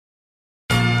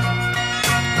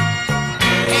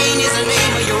is the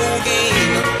name of your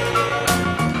game.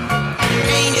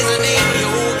 Pain is the name of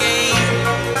your game.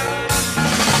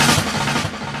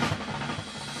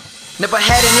 Never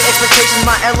had any expectations,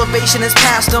 my elevation is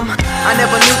past them. I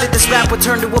never knew that this rap would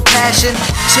turn to a passion.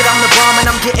 Shit, I'm the bomb and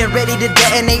I'm getting ready to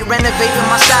detonate. Renovating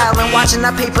my style and watching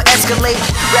that paper escalate.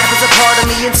 Rap is a part of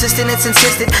me, insistent, it's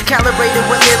insistent. Calibrated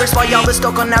with lyrics while y'all are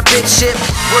stuck on that bitch shit.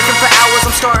 Working for hours,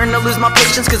 I'm starting to lose my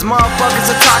patience, cause motherfuckers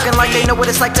are talking like they know what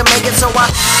it's like to make it. So I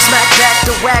smack back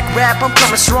the whack rap, I'm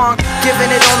coming strong. Giving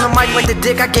it on the mic like the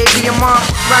dick I gave to your mom.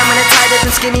 Rhyming it tighter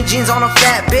than skinny jeans on a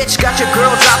fat bitch. Got your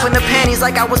girl dropping the panties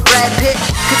like I was Brad Pitt.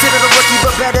 Considered a rookie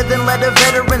but better than letter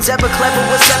veterans. Ever clever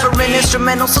with severing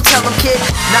instrumentals, so tell them kid.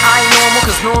 Now I ain't normal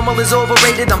cause normal is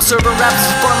overrated. I'm serving raps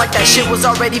for fun like that shit was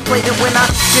already played. And when I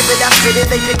give it, I spit it,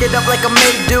 they pick it up like a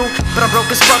maid do. But I'm broke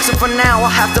as fuck, so for now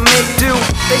I'll have to make do.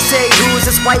 They say who's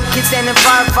this white kid standing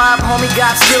 5'5", homie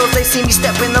got skills, they see me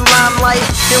step in the limelight.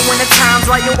 Then when the time's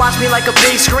right, you watch me like a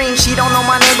big screen. She don't know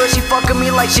my name but she fucking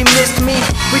me like she missed me.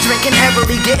 We drinking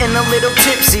heavily, getting a little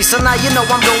tipsy, so now you know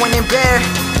I'm going in bare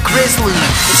grizzly.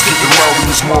 It's getting loud in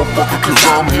this motherfucker cause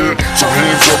I'm here. So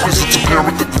hands up cause it's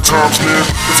apparent that the time's near.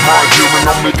 It's my year and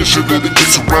I'm making sure that it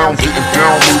gets around. Getting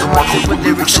down, loading my clip with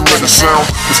lyrics and let it sound.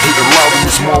 It's getting loud in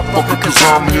this motherfucker cause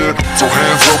I'm here. So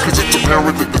hands up cause it's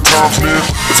apparent that the time's near.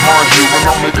 It's my year and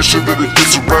I'm making sure that it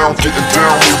gets around. Getting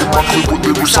down, loading my clip with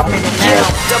lyrics, I'm in the air.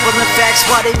 Doubling facts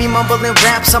while they be mumbling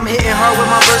raps. I'm hitting hard with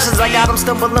my verses, I got them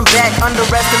stumbling back.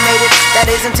 Underestimated, that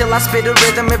is until I spit a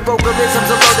rhythm. And vocalism's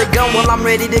a loaded gun while I'm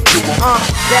ready to kill.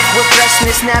 Back with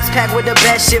freshness, snaps packed with the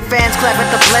best shit. Fans clap at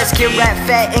the blessed, get rap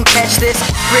fat and catch this.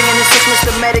 Bringing the sickness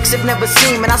the medics have never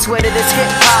seen. Man, I swear that this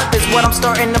hip-hop is what I'm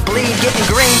starting to bleed. Getting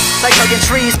green, like hugging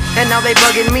trees, and now they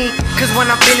bugging me. Cause when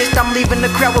I'm finished, I'm leaving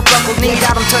the crowd with buckled knees.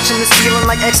 Got them touching the ceiling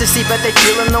like ecstasy, but they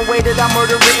feeling the way that I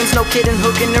murder rhythms. No kidding,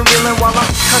 hooking and reeling while I'm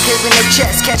concaving their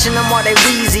chest, catching them while they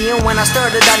wheezy. And when I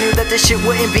started, I knew that this shit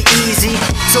wouldn't be easy.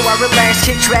 So I relaxed,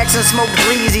 kick tracks and smoked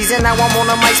breezies. And now I'm on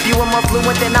a mic spewing more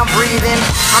fluent than I'm breathing.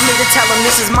 I'm here to tell them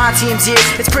this is my team's year.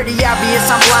 It's pretty obvious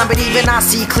I'm blind, but even I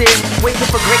see clear. Waiting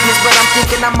for greatness, but I'm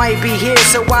thinking I might be here.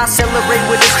 So I celebrate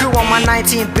with the crew on my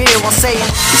 19th beer while saying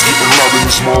it's getting loud in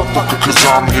this motherfucker cause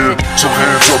I'm here. So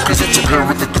hands up cause it's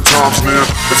apparent that the time's near.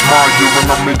 It's my year and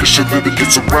I'm making sure that it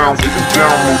gets around. Getting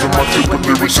down, loading my clip with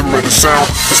lyrics and let it sound.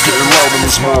 It's getting loud in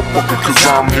this motherfucker cause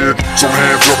I'm here. So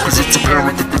hands up cause it's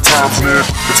apparent that the time's near.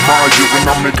 It's my year and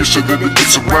I'm making sure that it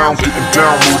gets around. Getting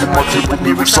down, loading my clip with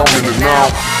lyrics, I'm in it now.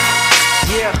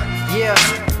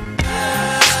 yeah.